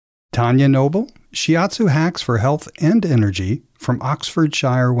Tanya Noble, Shiatsu Hacks for Health and Energy from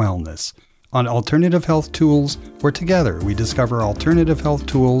Oxfordshire Wellness, on alternative health tools, where together we discover alternative health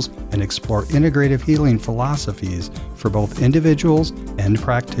tools and explore integrative healing philosophies for both individuals and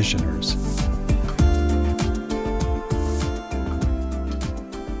practitioners.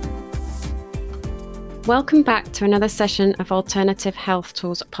 Welcome back to another session of Alternative Health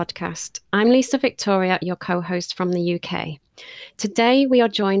Tools podcast. I'm Lisa Victoria, your co-host from the UK. Today we are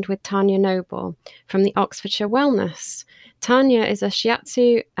joined with Tanya Noble from the Oxfordshire Wellness. Tanya is a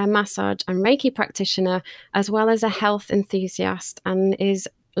shiatsu, a massage and Reiki practitioner, as well as a health enthusiast, and is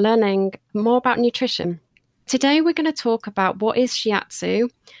learning more about nutrition. Today we're going to talk about what is shiatsu,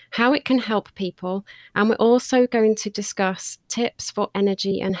 how it can help people, and we're also going to discuss tips for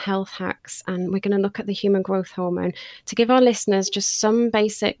energy and health hacks, and we're going to look at the human growth hormone to give our listeners just some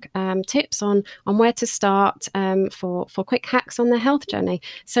basic tips on where to start for quick hacks on their health journey.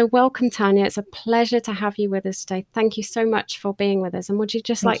 So welcome, Tanya. It's a pleasure to have you with us today. Thank you so much for being with us. And would you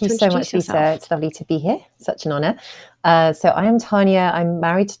just like to introduce yourself? Thank you so much, Lisa. It's lovely to be here. Such an honour. So I am Tanya. I'm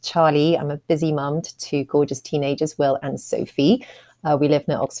married to Charlie. I'm a busy mum to two gorgeous teenagers, Will and Sophie. We live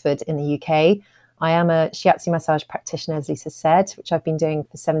near Oxford in the UK. I am a shiatsu massage practitioner, as Lisa said, which I've been doing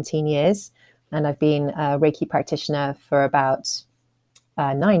for 17 years. And I've been a Reiki practitioner for about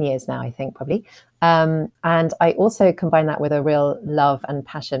 9 years now, I think, probably. And I also combine that with a real love and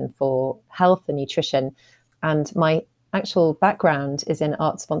passion for health and nutrition. And my actual background is in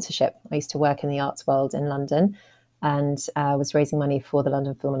art sponsorship. I used to work in the arts world in London and was raising money for the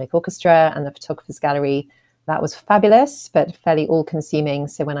London Philharmonic Orchestra and the Photographers Gallery. That was fabulous, but fairly all-consuming.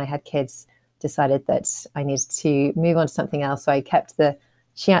 So when I had kids, decided that I needed to move on to something else. So I kept the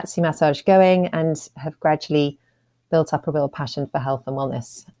shiatsu massage going and have gradually built up a real passion for health and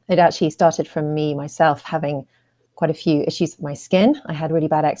wellness. It actually started from me myself having quite a few issues with my skin. I had really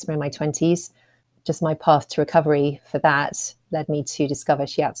bad eczema in my 20s. Just my path to recovery for that led me to discover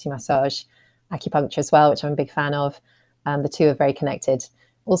shiatsu massage, acupuncture as well, which I'm a big fan of. The two are very connected.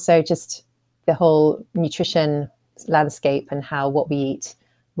 Also, just the whole nutrition landscape and how what we eat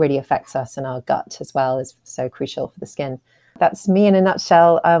really affects us, and our gut as well is so crucial for the skin. That's me in a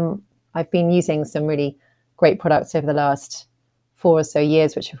nutshell. I've been using some really great products over the last 4 or so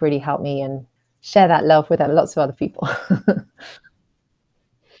years, which have really helped me, and share that love with lots of other people.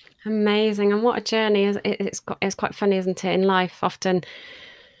 Amazing. And what a journey. It's quite funny, isn't it? In life, often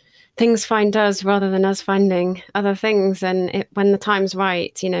things find us rather than us finding other things. And when the time's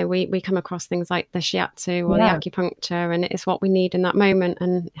right, you know, we come across things like the shiatsu or the acupuncture, and it's what we need in that moment.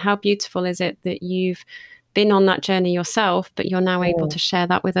 And how beautiful is it that you've been on that journey yourself, but you're now able to share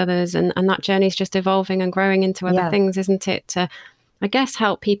that with others. And that journey is just evolving and growing into other things, isn't it? To, I guess,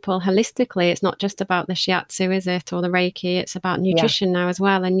 help people holistically. It's not just about the shiatsu, is it? Or the Reiki. It's about nutrition now as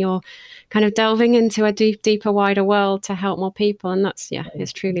well. And you're kind of delving into a deeper, wider world to help more people. And that's,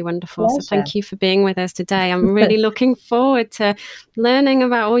 it's truly wonderful. Pleasure. So thank you for being with us today. I'm really looking forward to learning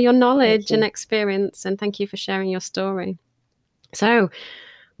about all your knowledge and experience. And thank you for sharing your story. So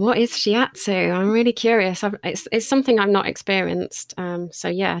what is shiatsu? I'm really curious. It's something I've not experienced.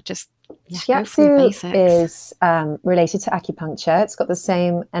 Shiatsu is related to acupuncture. It's got the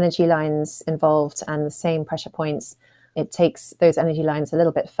same energy lines involved and the same pressure points. It takes those energy lines a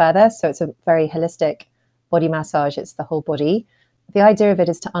little bit further. So it's a very holistic body massage. It's the whole body. The idea of it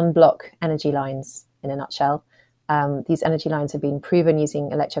is to unblock energy lines in a nutshell. These energy lines have been proven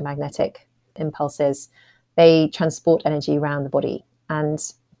using electromagnetic impulses. They transport energy around the body, and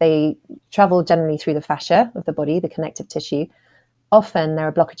they travel generally through the fascia of the body, the connective tissue. Often there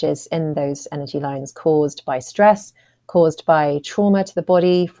are blockages in those energy lines caused by stress, caused by trauma to the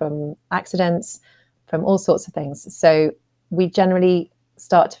body, from accidents, from all sorts of things. So we generally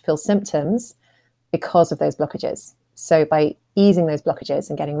start to feel symptoms because of those blockages. So by easing those blockages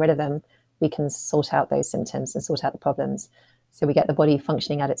and getting rid of them, we can sort out those symptoms and sort out the problems. So we get the body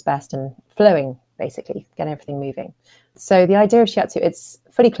functioning at its best and flowing, basically, get everything moving. So the idea of shiatsu, it's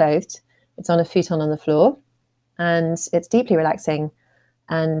fully clothed. It's on a futon on the floor. And it's deeply relaxing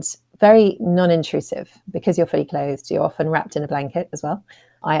and very non-intrusive. Because you're fully clothed, you're often wrapped in a blanket as well.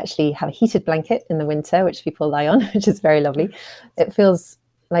 I actually have a heated blanket in the winter, which people lie on, which is very lovely. It feels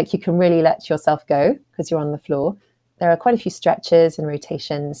like you can really let yourself go because you're on the floor. There are quite a few stretches and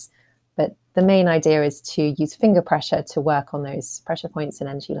rotations, but the main idea is to use finger pressure to work on those pressure points and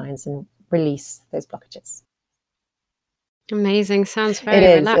energy lines and release those blockages. Amazing. Sounds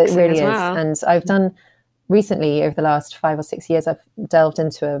very relaxing. It really as well. Is. And I've done recently, over the last 5 or 6 years, I've delved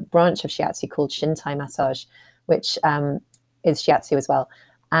into a branch of shiatsu called Shintai massage, which is shiatsu as well,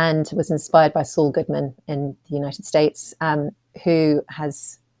 and was inspired by Saul Goodman in the United States, who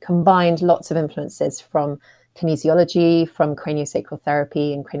has combined lots of influences from kinesiology, from craniosacral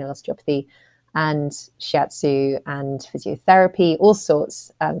therapy and cranial osteopathy, and shiatsu and physiotherapy, all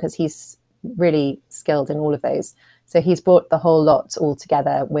sorts, because he's really skilled in all of those. So he's brought the whole lot all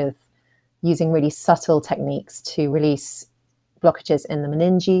together with using really subtle techniques to release blockages in the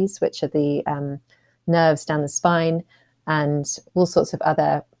meninges, which are the nerves down the spine, and all sorts of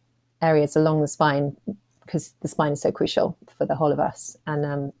other areas along the spine, because the spine is so crucial for the whole of us.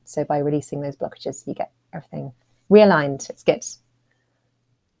 And so by releasing those blockages, you get everything realigned. It's good.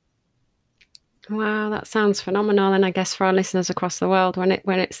 Wow, that sounds phenomenal. And I guess for our listeners across the world, when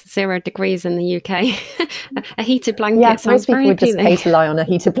it's 0 degrees in the UK, a heated blanket sounds very appealing. Most people would just pay to lie on a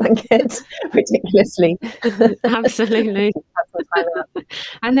heated blanket ridiculously. Absolutely.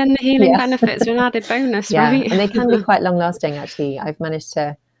 And then the healing benefits are an added bonus, right? And they can be quite long lasting, actually. I've managed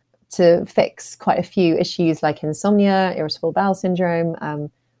to fix quite a few issues like insomnia, irritable bowel syndrome,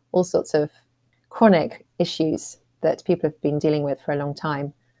 all sorts of chronic issues that people have been dealing with for a long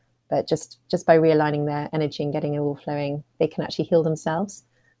time. But just by realigning their energy and getting it all flowing, they can actually heal themselves,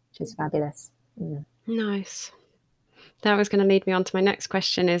 which is fabulous. Nice. That was going to lead me on to my next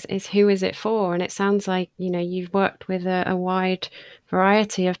question is who is it for? And it sounds like, you've worked with a wide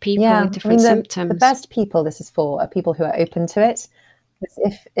variety of people with different symptoms. The best people this is for are people who are open to it.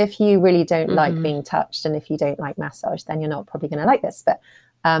 If you really don't like being touched, and if you don't like massage, then you're not probably going to like this. But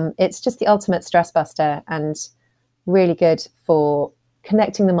it's just the ultimate stress buster, and really good for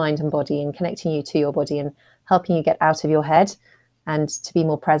connecting the mind and body, and connecting you to your body, and helping you get out of your head, and to be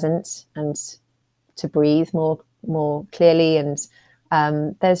more present, and to breathe more clearly. And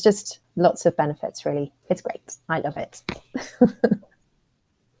there's just lots of benefits, really. It's great. I love it.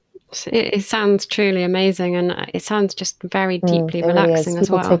 It sounds truly amazing, and it sounds just very deeply relaxing really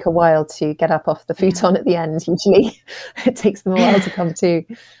as well. People take a while to get up off the futon at the end, usually. It takes them a while to come to.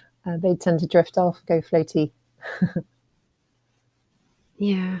 They tend to drift off, go floaty.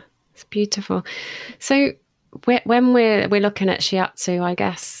 Yeah, it's beautiful. So when we're looking at shiatsu, I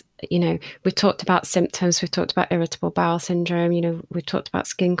guess, we've talked about symptoms, we've talked about irritable bowel syndrome, we've talked about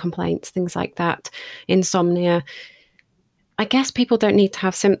skin complaints, things like that, insomnia. I guess people don't need to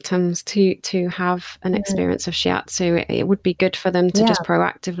have symptoms to have an experience of shiatsu. It would be good for them to just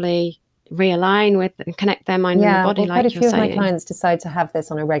proactively realign with and connect their mind and the body, like you're saying. Quite a few of my clients decide to have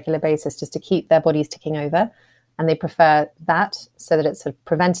this on a regular basis just to keep their bodies ticking over. And they prefer that, so that it's sort of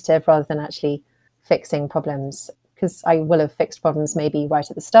preventative rather than actually fixing problems. Because I will have fixed problems maybe right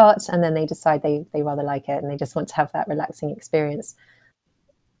at the start, and then they decide they rather like it, and they just want to have that relaxing experience.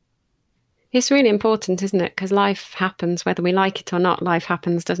 It's really important, isn't it? Because life happens, whether we like it or not, life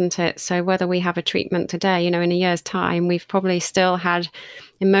happens, doesn't it? So whether we have a treatment today, in a year's time, we've probably still had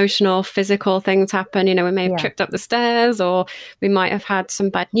emotional, physical things happen. We may have tripped up the stairs, or we might have had some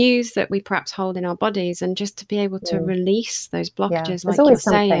bad news that we perhaps hold in our bodies. And just to be able to release those blockages, like you're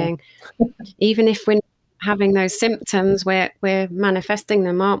saying, even if we're having those symptoms, we're manifesting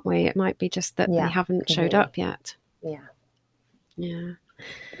them, aren't we? It might be just that they haven't showed up yet. Yeah.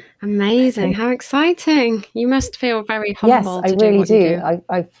 Amazing. How exciting. You must feel very humbled. Yes, I really do.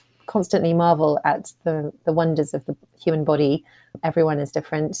 I constantly marvel at the wonders of the human body. Everyone is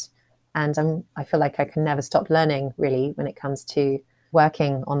different. And I feel like I can never stop learning, really, when it comes to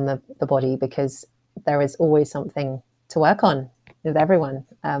working on the body, because there is always something to work on with everyone.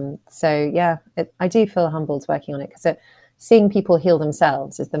 I do feel humbled working on it, because seeing people heal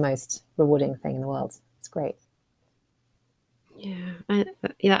themselves is the most rewarding thing in the world. It's great.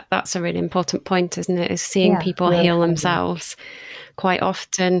 Yeah, that's a really important point, isn't it? Is seeing people heal themselves. Quite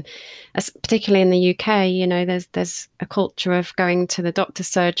often, particularly in the UK, there's a culture of going to the doctor's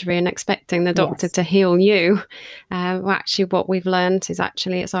surgery and expecting the doctor to heal you. Actually, what we've learned is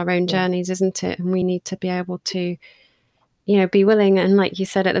it's our own journeys, isn't it? And we need to be able to, be willing. And like you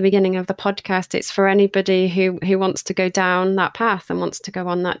said at the beginning of the podcast, it's for anybody who wants to go down that path and wants to go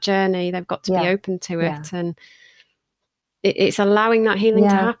on that journey. They've got to be open to it, and it's allowing that healing to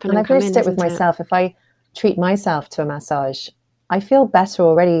happen. And I've noticed it with myself. If I treat myself to a massage, I feel better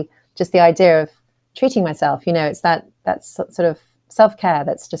already. Just the idea of treating myself, it's that's sort of self-care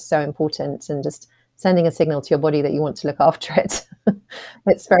that's just so important, and just sending a signal to your body that you want to look after it.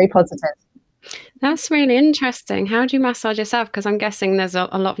 It's very positive. That's really interesting. How do you massage yourself? Because I'm guessing there's a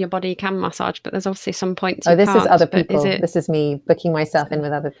lot of your body you can massage, but there's obviously some points you can't. This is other people. This is me booking myself in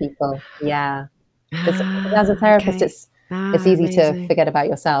with other people. Yeah. As a therapist, it's easy to forget about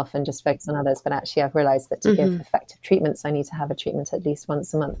yourself and just focus on others. But actually, I've realized that to give effective treatments, I need to have a treatment at least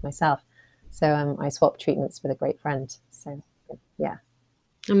once a month myself. So I swap treatments with a great friend. So, yeah.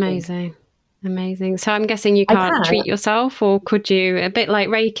 Amazing. Amazing. So I'm guessing you I can't can. treat yourself, or could you? A bit like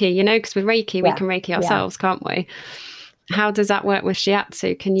Reiki, because with Reiki, we can Reiki ourselves, can't we? How does that work with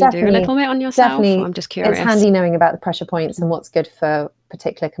Shiatsu? Can you do a little bit on yourself? Definitely. I'm just curious. It's handy knowing about the pressure points and what's good for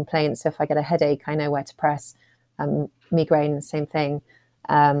particular complaints. So if I get a headache, I know where to press. Migraine, the same thing.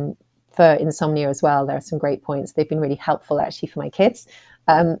 For insomnia as well, there are some great points. They've been really helpful actually for my kids.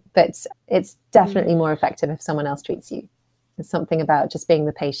 But it's definitely more effective if someone else treats you. There's something about just being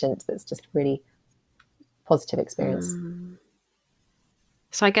the patient that's just really positive experience.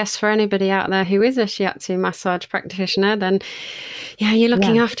 So I guess for anybody out there who is a Shiatsu massage practitioner, then you're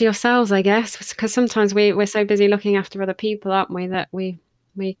looking after yourselves, I guess, because sometimes we're so busy looking after other people, aren't we, that we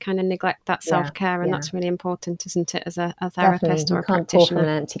kind of neglect that self-care, and that's really important, isn't it, as a therapist or a practitioner? You can't pour from an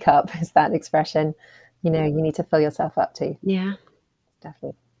empty cup, is that expression. You need to fill yourself up too. Yeah.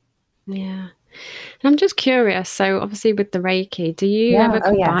 Definitely. Yeah. And I'm just curious, so obviously with the Reiki, do you ever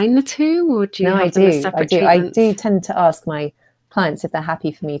combine the two, or do you have them as separate treatments? I do tend to ask my clients if they're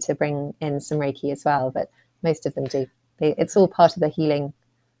happy for me to bring in some Reiki as well, but most of them do. It's all part of the healing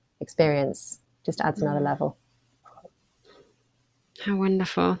experience, just adds another level. How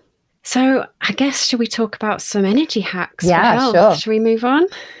wonderful. So I guess, should we talk about some energy hacks for health? Sure. Should we move on?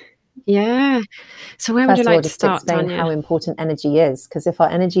 Yeah. So where would you like to start, explain Tanya? How important energy is, because if our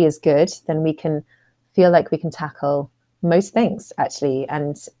energy is good, then we can feel like we can tackle most things, actually.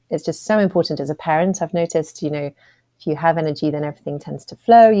 And it's just so important as a parent. I've noticed, if you have energy, then everything tends to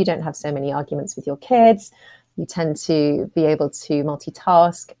flow. You don't have so many arguments with your kids. You tend to be able to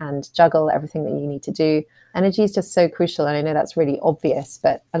multitask and juggle everything that you need to do. Energy is just so crucial. And I know that's really obvious,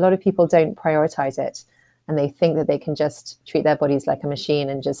 but a lot of people don't prioritize it. And they think that they can just treat their bodies like a machine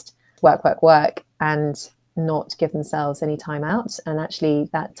and just work, and not give themselves any time out. And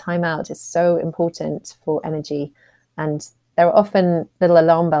actually that time out is so important for energy. And there are often little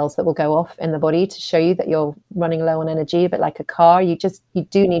alarm bells that will go off in the body to show you that you're running low on energy. But like a car, you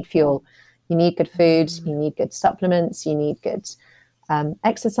do need fuel. You need good food, you need good supplements, you need good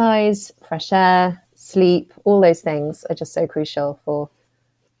exercise, fresh air, sleep. All those things are just so crucial for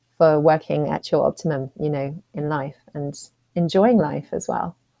working at your optimum, in life and enjoying life as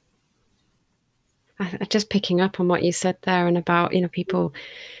well. Just picking up on what you said there, and about people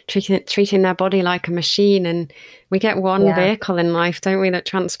treating their body like a machine, and we get one vehicle in life, don't we, that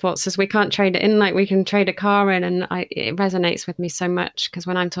transports us. We can't trade it in like we can trade a car in, and it resonates with me so much, because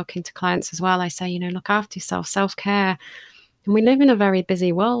when I'm talking to clients as well, I say, look after yourself, self-care. And we live in a very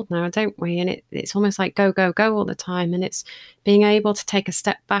busy world now, don't we? And it's almost like go all the time, and it's being able to take a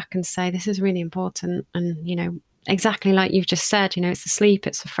step back and say, this is really important. And exactly like you've just said, it's the sleep,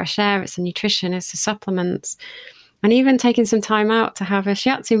 it's the fresh air, it's the nutrition, it's the supplements, and even taking some time out to have a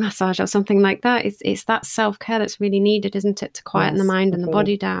shiatsu massage or something like that. It's that self-care that's really needed, isn't it, to quieten the mind and the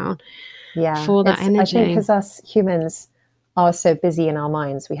body down for that energy. I think because us humans are so busy in our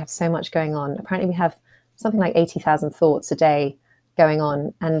minds, we have so much going on. Apparently we have something like 80,000 thoughts a day going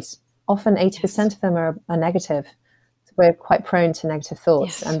on, and often 80% of them are negative. We're quite prone to negative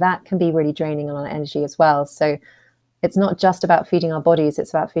thoughts, and that can be really draining on our energy as well. So it's not just about feeding our bodies,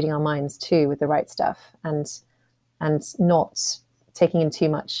 it's about feeding our minds too with the right stuff, and not taking in too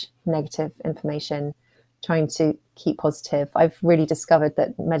much negative information, trying to keep positive. I've really discovered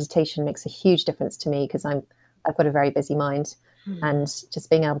that meditation makes a huge difference to me, because I've got a very busy mind, and just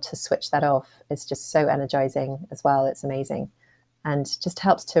being able to switch that off is just so energizing as well. It's amazing, and just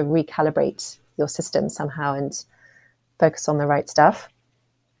helps to recalibrate your system somehow and focus on the right stuff.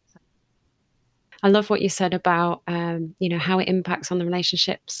 I love what you said about, how it impacts on the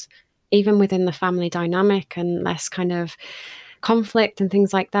relationships, even within the family dynamic, and less kind of conflict and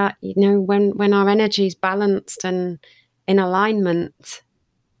things like that. When our energy is balanced and in alignment,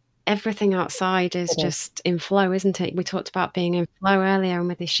 everything outside is just in flow, isn't it? We talked about being in flow earlier, and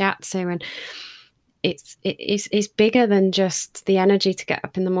with the shiatsu, and it's bigger than just the energy to get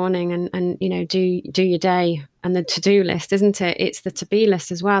up in the morning and do your day and the to-do list, isn't it? It's the to-be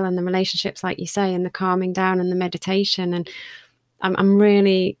list as well, and the relationships, like you say, and the calming down and the meditation. And I'm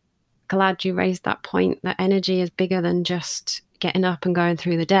really glad you raised that point, that energy is bigger than just getting up and going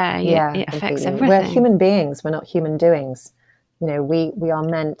through the day. It affects everything. We're human beings, we're not human doings. We are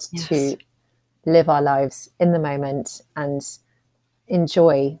meant to live our lives in the moment and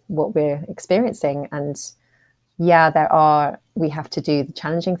enjoy what we're experiencing. And we have to do the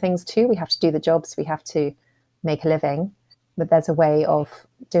challenging things too. We have to do the jobs, we have to make a living, but there's a way of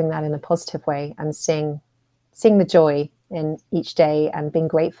doing that in a positive way, and seeing the joy in each day and being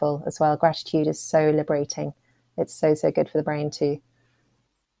grateful as well. Gratitude is so liberating. It's so good for the brain too.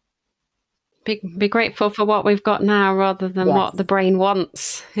 Be grateful for what we've got now rather than what the brain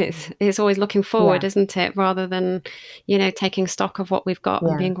wants. It's always looking forward, isn't it? Rather than, taking stock of what we've got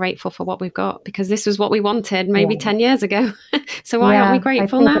and being grateful for what we've got, because this was what we wanted maybe 10 years ago. So why aren't we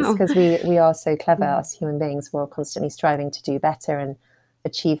grateful now? I think it's because we are so clever as human beings. We're constantly striving to do better and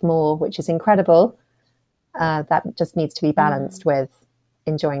achieve more, which is incredible. That just needs to be balanced with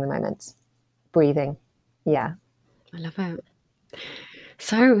enjoying the moment, breathing. Yeah. I love it.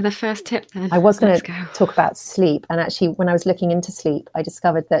 So the first tip then. I was going to talk about sleep. And actually, when I was looking into sleep, I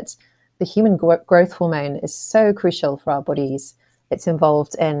discovered that the human growth hormone is so crucial for our bodies. It's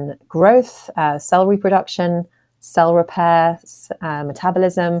involved in growth, cell reproduction, cell repair,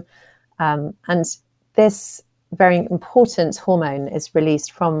 metabolism. And this very important hormone is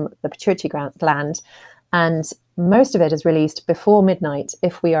released from the pituitary gland. And most of it is released before midnight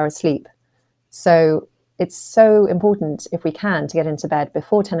if we are asleep. So it's so important, if we can, to get into bed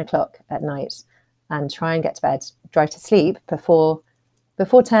before 10 o'clock at night and try and get to bed, drive to sleep before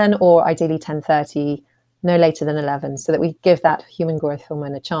 10 or ideally 10:30, no later than 11, so that we give that human growth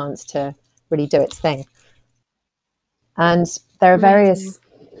hormone a chance to really do its thing. And there are various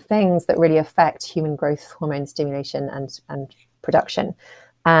things that really affect human growth hormone stimulation and production.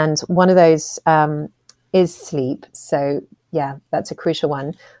 And one of those is sleep. So yeah, that's a crucial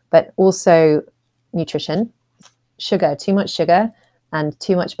one. But also nutrition. Sugar, too much sugar and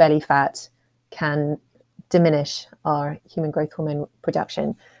too much belly fat can diminish our human growth hormone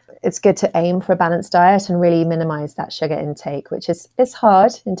production. It's good to aim for a balanced diet and really minimize that sugar intake, which is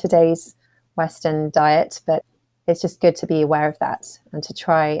hard in today's Western diet, but it's just good to be aware of that and to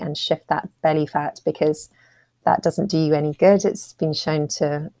try and shift that belly fat, because that doesn't do you any good. It's been shown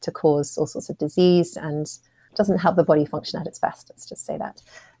to cause all sorts of disease and doesn't help the body function at its best. Let's just say that.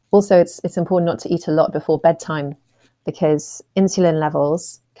 Also, it's important not to eat a lot before bedtime, because insulin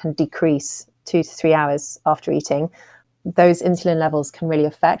levels can decrease 2 to 3 hours after eating. Those insulin levels can really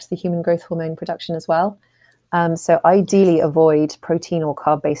affect the human growth hormone production as well. So ideally avoid protein or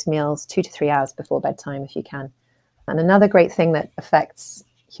carb-based meals 2 to 3 hours before bedtime if you can. And another great thing that affects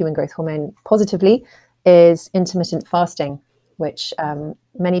human growth hormone positively is intermittent fasting, which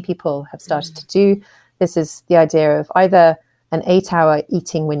many people have started to do. This is the idea of either an 8-hour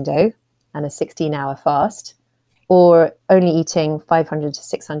eating window and a 16-hour fast, or only eating 500 to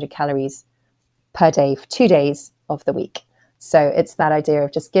 600 calories per day for 2 days of the week. So it's that idea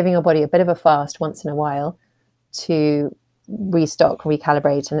of just giving your body a bit of a fast once in a while to restock,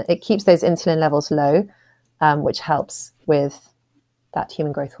 recalibrate, and it keeps those insulin levels low, which helps with that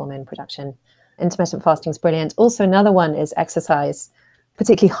human growth hormone production. Intermittent fasting is brilliant. Also, another one is exercise.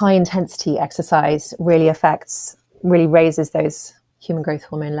 Particularly high intensity exercise really raises those human growth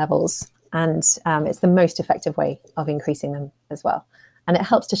hormone levels. And it's the most effective way of increasing them as well. And it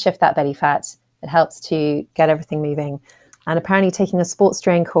helps to shift that belly fat. It helps to get everything moving. And apparently taking a sports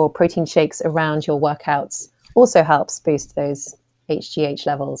drink or protein shakes around your workouts also helps boost those HGH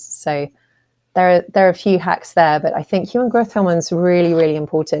levels. So there are a few hacks there, but I think human growth hormone is really, really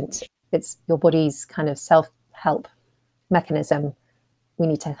important. It's your body's kind of self-help mechanism. We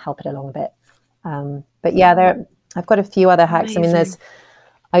need to help it along a bit. But yeah, I've got a few other hacks. Amazing.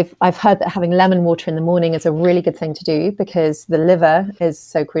 I mean, I've heard that having lemon water in the morning is a really good thing to do, because the liver is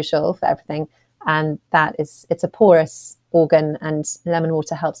so crucial for everything. And it's a porous organ, and lemon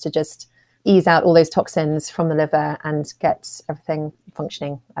water helps to just ease out all those toxins from the liver and get everything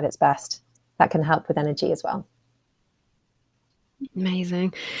functioning at its best. That can help with energy as well.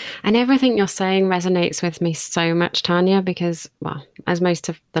 Amazing. And everything you're saying resonates with me so much, Tanya, because, well, as most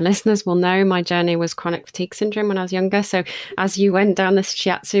of the listeners will know, my journey was chronic fatigue syndrome when I was younger. So as you went down this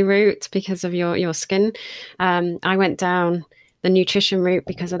shiatsu route because of your skin, I went down the nutrition route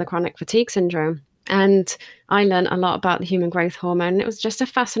because of the chronic fatigue syndrome. And I learned a lot about the human growth hormone. It was just a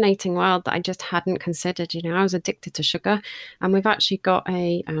fascinating world that I just hadn't considered. You know, I was addicted to sugar, and we've actually got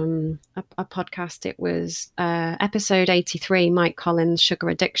a podcast. It was episode 83, Mike Collins,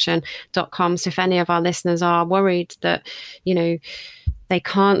 sugaraddiction.com. So if any of our listeners are worried that, you know, they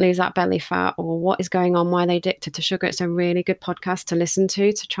can't lose that belly fat, or what is going on, why they're addicted to sugar, it's a really good podcast to listen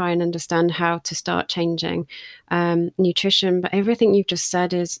to try and understand how to start changing nutrition. But everything you've just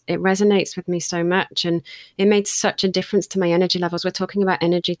said it resonates with me so much, and it made such a difference to my energy levels. We're talking about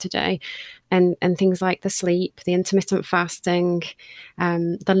energy today, and things like the sleep, the intermittent fasting,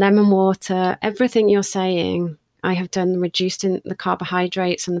 the lemon water, everything you're saying. I have done reducing the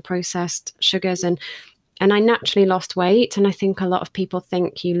carbohydrates and the processed sugars, and I naturally lost weight. And I think a lot of people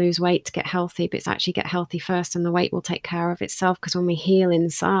think you lose weight to get healthy, but it's actually get healthy first, and the weight will take care of itself, because when we heal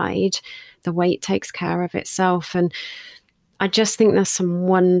inside, the weight takes care of itself. And I just think there's some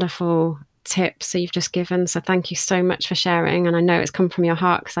wonderful tips that you've just given. So thank you so much for sharing. And I know it's come from your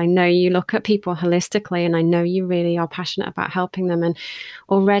heart, because I know you look at people holistically, and I know you really are passionate about helping them. And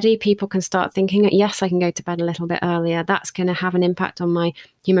already people can start thinking, yes, I can go to bed a little bit earlier. That's going to have an impact on my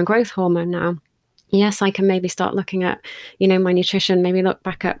human growth hormone now. Yes, I can maybe start looking at, my nutrition, maybe look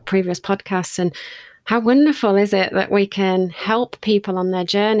back at previous podcasts. And how wonderful is it that we can help people on their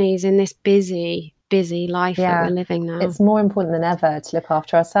journeys in this busy life that we're living now? It's more important than ever to look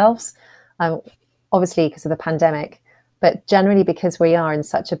after ourselves. Obviously because of the pandemic, but generally because we are in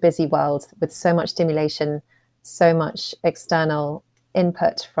such a busy world with so much stimulation, so much external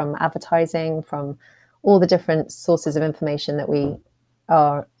input from advertising, from all the different sources of information that we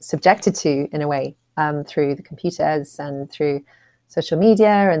are subjected to in a way, through the computers and through social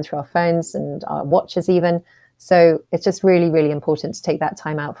media and through our phones and our watches even. So it's just really, really important to take that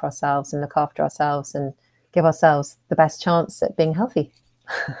time out for ourselves and look after ourselves and give ourselves the best chance at being healthy.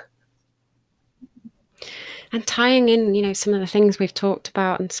 And tying in, some of the things we've talked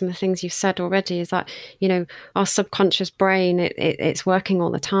about and some of the things you've said already is that, our subconscious brain, it's working all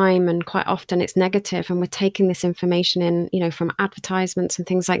the time, and quite often it's negative, and we're taking this information in, from advertisements and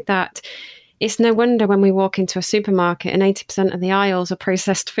things like that. It's no wonder when we walk into a supermarket and 80% of the aisles are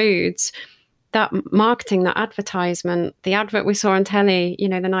processed foods, that marketing, that advertisement, the advert we saw on telly,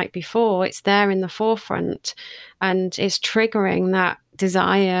 the night before, it's there in the forefront, and it's triggering that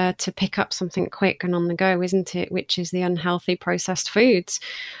desire to pick up something quick and on the go, isn't it? Which is the unhealthy processed foods.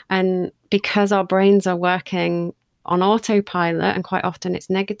 And because our brains are working on autopilot, and quite often it's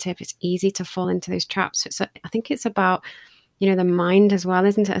negative, it's easy to fall into those traps. I think it's about, the mind as well,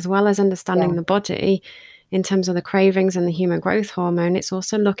 isn't it? As well as understanding the body in terms of the cravings and the human growth hormone, it's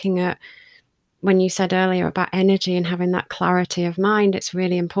also looking at, when you said earlier about energy and having that clarity of mind, it's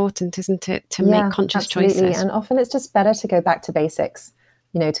really important, isn't it, to make conscious choices? And often it's just better to go back to basics,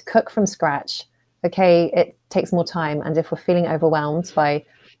 to cook from scratch. Okay, it takes more time. And if we're feeling overwhelmed by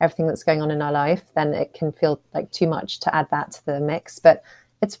everything that's going on in our life, then it can feel like too much to add that to the mix. But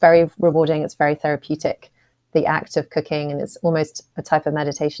it's very rewarding. It's very therapeutic, the act of cooking. And it's almost a type of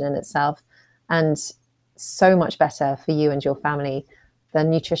meditation in itself. And so much better for you and your family. The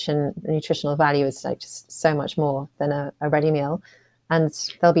nutritional value is like just so much more than a ready meal. And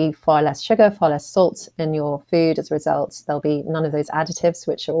there'll be far less sugar, far less salt in your food as a result. There'll be none of those additives,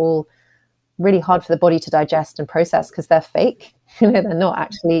 which are all really hard for the body to digest and process because they're fake. They're not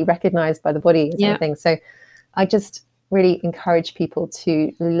actually recognized by the body as anything. So I just really encourage people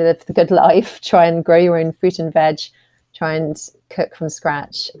to live the good life, try and grow your own fruit and veg, try and cook from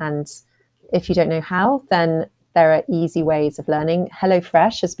scratch. And if you don't know how, then there are easy ways of learning.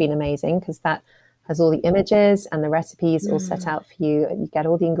 HelloFresh has been amazing because that has all the images and the recipes all set out for you. You get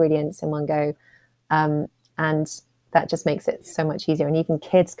all the ingredients in one go. And that just makes it so much easier. And even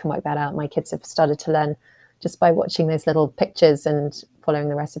kids can work that out. My kids have started to learn just by watching those little pictures and following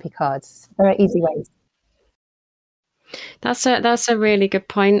the recipe cards. There are easy ways. That's a really good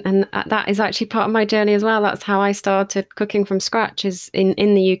point, and that is actually part of my journey as well. That's how I started cooking from scratch. Is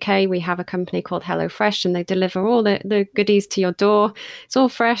in the UK we have a company called HelloFresh, and they deliver all the goodies to your door. It's all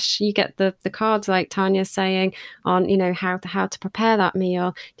fresh. You get the cards, like Tanya's saying, on how to prepare that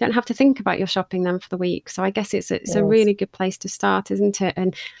meal. You don't have to think about your shopping then for the week. So I guess it's a really good place to start, isn't it?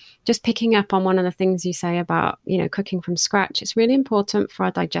 And just picking up on one of the things you say about, cooking from scratch, it's really important for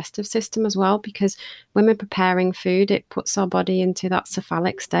our digestive system as well, because when we're preparing food, it puts our body into that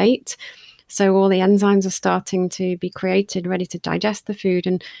cephalic state. So all the enzymes are starting to be created, ready to digest the food.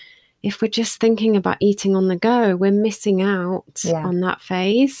 And if we're just thinking about eating on the go, we're missing out on that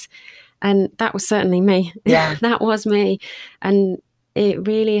phase. And that was certainly me. Yeah. That was me. And it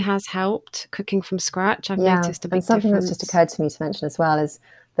really has helped cooking from scratch. I've noticed a big difference. And something that's just occurred to me to mention as well is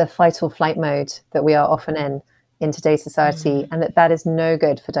the fight or flight mode that we are often in today's society, and that is no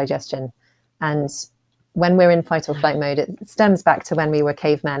good for digestion. And when we're in fight or flight mode, it stems back to when we were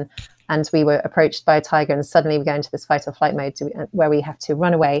cavemen and we were approached by a tiger, and suddenly we go into this fight or flight mode where we have to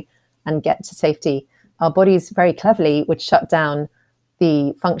run away and get to safety. Our bodies very cleverly would shut down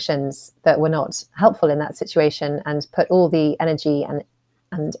the functions that were not helpful in that situation and put all the energy and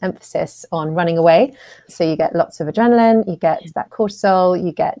emphasis on running away. So you get lots of adrenaline, you get that cortisol,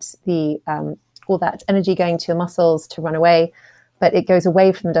 you get the all that energy going to your muscles to run away, but it goes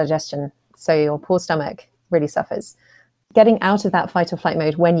away from digestion. So your poor stomach really suffers. Getting out of that fight or flight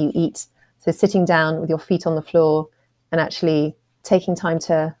mode when you eat, so sitting down with your feet on the floor and actually taking time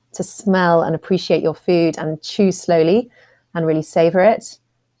to smell and appreciate your food and chew slowly and really savor it,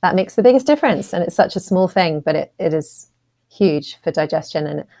 that makes the biggest difference. And it's such a small thing, but it is huge for digestion.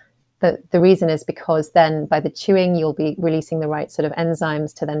 And the reason is because then by the chewing, you'll be releasing the right sort of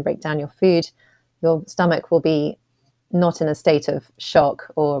enzymes to then break down your food. Your stomach will be not in a state of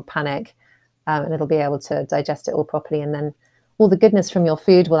shock or panic, and it'll be able to digest it all properly. And then all the goodness from your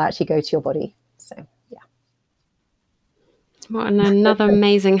food will actually go to your body. So, yeah. What another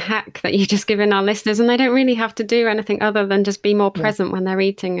amazing hack that you've just given our listeners. And they don't really have to do anything other than just be more present when they're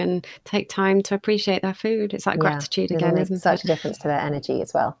eating and take time to appreciate their food. It's like gratitude again, isn't it? Such a difference to their energy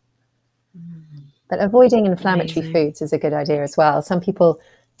as well. But avoiding inflammatory foods is a good idea as well. Some people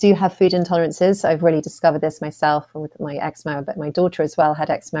do have food intolerances. I've really discovered this myself with my eczema, but my daughter as well had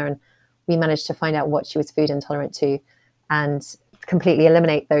eczema, and we managed to find out what she was food intolerant to and completely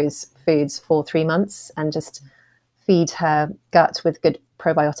eliminate those foods for 3 months and just feed her gut with good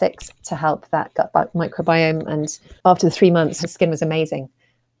probiotics to help that gut microbiome. And after the 3 months, her skin was amazing.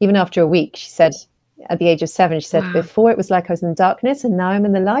 Even after a week, she said, at the age of 7, she said, before it was like I was in darkness and now I'm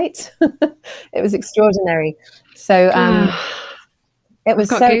in the light. It was extraordinary. So it was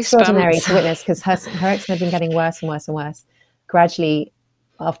so extraordinary to witness, because her eczema had been getting worse and worse and worse. Gradually,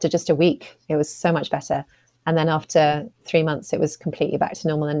 after just a week, it was so much better. And then after 3 months, it was completely back to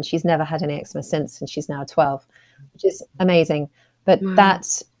normal. And she's never had any eczema since, and she's now 12, which is amazing. But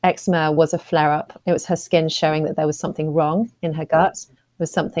that eczema was a flare-up. It was her skin showing that there was something wrong in her gut. There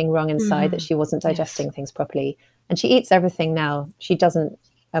was something wrong inside, that she wasn't digesting things properly. And she eats everything now. She doesn't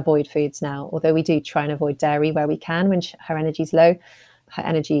avoid foods now, although we do try and avoid dairy where we can when her energy's low. Her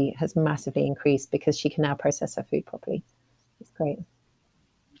energy has massively increased because she can now process her food properly. It's great.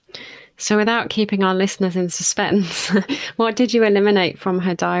 So without keeping our listeners in suspense, what did you eliminate from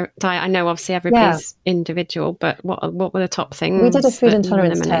her diet? I know obviously everybody's individual, but what were the top things? We did a food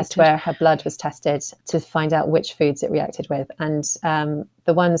intolerance test where her blood was tested to find out which foods it reacted with. And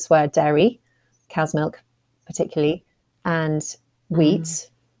the ones were dairy, cow's milk particularly, and wheat,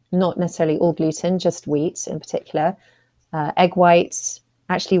 not necessarily all gluten, just wheat in particular, egg whites,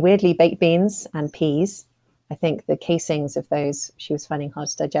 actually weirdly baked beans and peas. I think the casings of those she was finding hard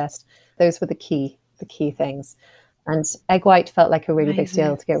to digest. Those were the key things. And egg white felt like a really big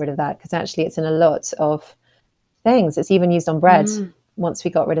deal to get rid of that, because actually it's in a lot of things. It's even used on bread. Once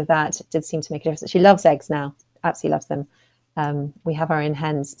we got rid of that, it did seem to make a difference. She loves eggs now, absolutely loves them. We have our own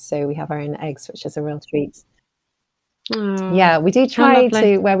hens, so we have our own eggs, which is a real treat. Yeah, we do try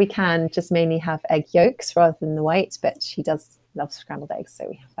to, where we can, just mainly have egg yolks rather than the white, but she does love scrambled eggs, so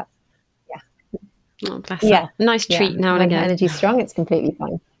we have that. Oh, bless her. Nice treat now and again. When energy's strong, it's completely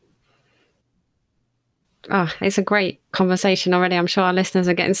fine. Oh, it's a great conversation already. I'm sure our listeners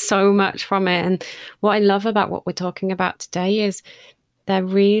are getting so much from it. And what I love about what we're talking about today is they're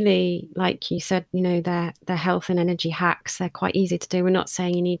really, like you said, you know, they're health and energy hacks. They're quite easy to do. We're not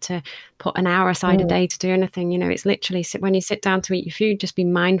saying you need to put an hour aside a day to do anything. You know, it's literally when you sit down to eat your food, just be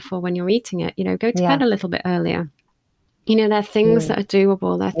mindful when you're eating it. You know, go to bed a little bit earlier. You know, they're things that are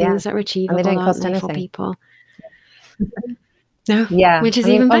doable. They're things that are achievable. And they don't cost anything for people. No, which is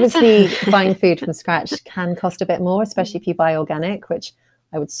even better. Obviously, buying food from scratch can cost a bit more, especially if you buy organic, which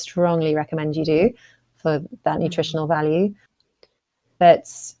I would strongly recommend you do for that nutritional value. But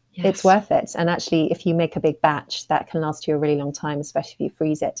it's worth it. And actually, if you make a big batch, that can last you a really long time, especially if you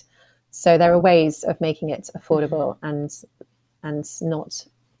freeze it. So there are ways of making it affordable and not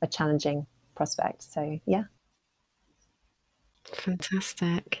a challenging prospect. So, yeah.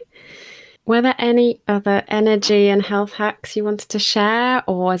 Fantastic. Were there any other energy and health hacks you wanted to share,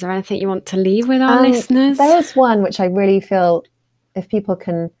 or is there anything you want to leave with our listeners? There is one which I really feel, if people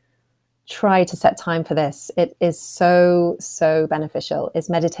can try to set time for this, it is so beneficial, is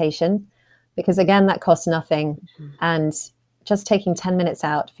meditation. Because again, that costs nothing. And just taking 10 minutes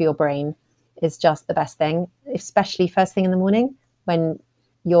out for your brain is just the best thing, especially first thing in the morning when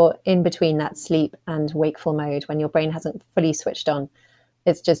you're in between that sleep and wakeful mode, when your brain hasn't fully switched on.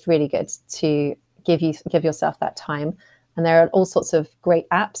 It's just really good to give yourself that time. And there are all sorts of great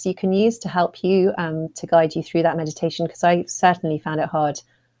apps you can use to help you, to guide you through that meditation, because I certainly found it hard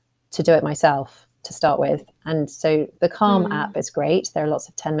to do it myself to start with. And so the Calm app is great. There are lots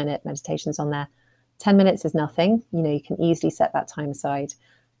of 10-minute meditations on there. 10 minutes is nothing. You know, you can easily set that time aside,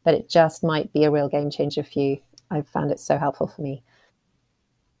 but it just might be a real game changer for you. I've found it so helpful for me.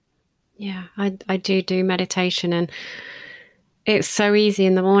 Yeah, I do meditation, and it's so easy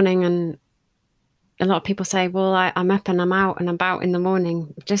in the morning. And a lot of people say, well, I'm up and I'm out and about in the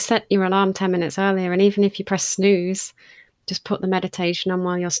morning. Just set your alarm 10 minutes earlier. And even if you press snooze, just put the meditation on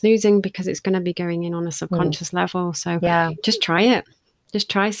while you're snoozing, because it's going to be going in on a subconscious level. So just try it. Just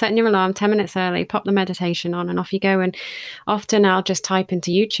try setting your alarm 10 minutes early, pop the meditation on, and off you go. And often I'll just type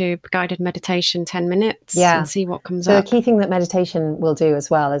into YouTube guided meditation 10 minutes and see what comes up. So the key thing that meditation will do as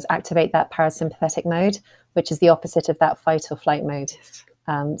well is activate that parasympathetic mode, which is the opposite of that fight or flight mode.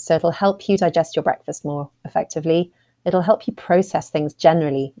 So it'll help you digest your breakfast more effectively. It'll help you process things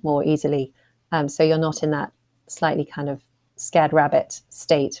generally more easily. So you're not in that slightly kind of scared rabbit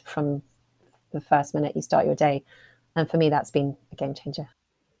state from the first minute you start your day. And for me, that's been a game changer.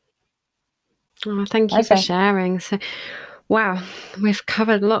 Oh, thank you for sharing. So, wow, we've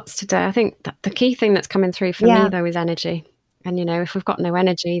covered lots today. I think that the key thing that's coming through for me, though, is energy. And, you know, if we've got no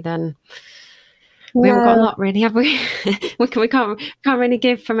energy, then we haven't got a lot, really, have we? we can't really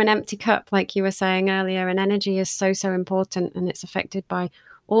give from an empty cup, like you were saying earlier. And energy is so, so important. And it's affected by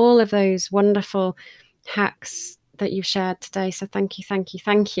all of those wonderful hacks that you've shared today. So thank you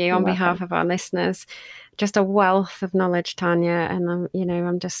on behalf of our listeners. Just a wealth of knowledge, Tanya, and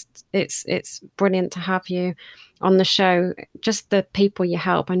it's brilliant to have you on the show. Just the people you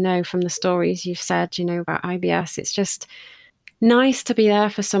help, I know from the stories you've said, you know, about IBS, it's just nice to be there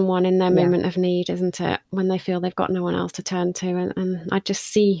for someone in their moment of need, isn't it? When they feel they've got no one else to turn to, and I just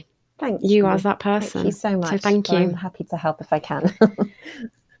see you as that person. Thank you so much. So thank you. I'm happy to help if I can.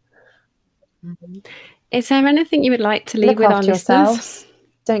 Is there anything you would like to leave with our listeners?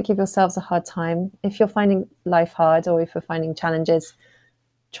 Don't give yourselves a hard time. If you're finding life hard or if you're finding challenges,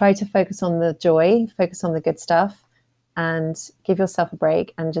 try to focus on the joy, focus on the good stuff, and give yourself a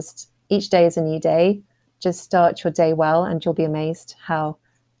break. And just each day is a new day. Just start your day well, and you'll be amazed how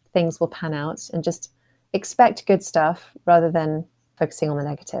things will pan out. And just expect good stuff rather than focusing on the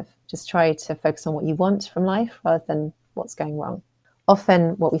negative. Just try to focus on what you want from life rather than what's going wrong.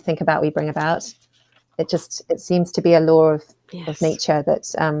 Often what we think about, we bring about. It seems to be a law of nature that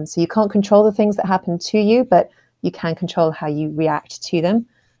so you can't control the things that happen to you, but you can control how you react to them.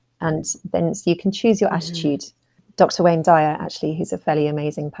 And then so you can choose your attitude. Dr. Wayne Dyer, actually, who's a fairly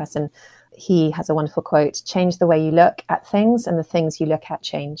amazing person, he has a wonderful quote: change the way you look at things and the things you look at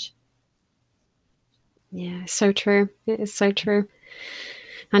change. Yeah, so true. It is so true.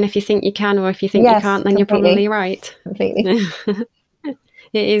 And if you think you can, or if you think you can't, then you're probably right. Completely.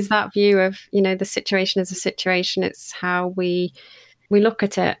 It is that view of, you know, the situation is a situation. It's how we look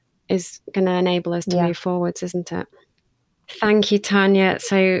at it is going to enable us to move forwards, isn't it? Thank you, Tanya.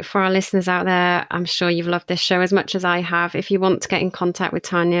 So for our listeners out there, I'm sure you've loved this show as much as I have. If you want to get in contact with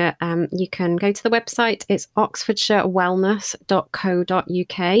Tanya, you can go to the website. It's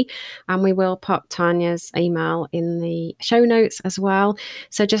oxfordshirewellness.co.uk, and we will pop Tanya's email in the show notes as well.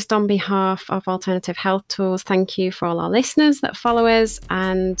 So just on behalf of Alternative Health Tools, thank you for all our listeners that follow us.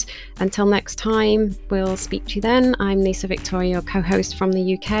 And until next time, we'll speak to you then. I'm Lisa Victoria, your co-host from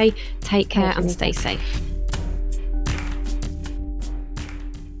the UK. Take care and stay safe.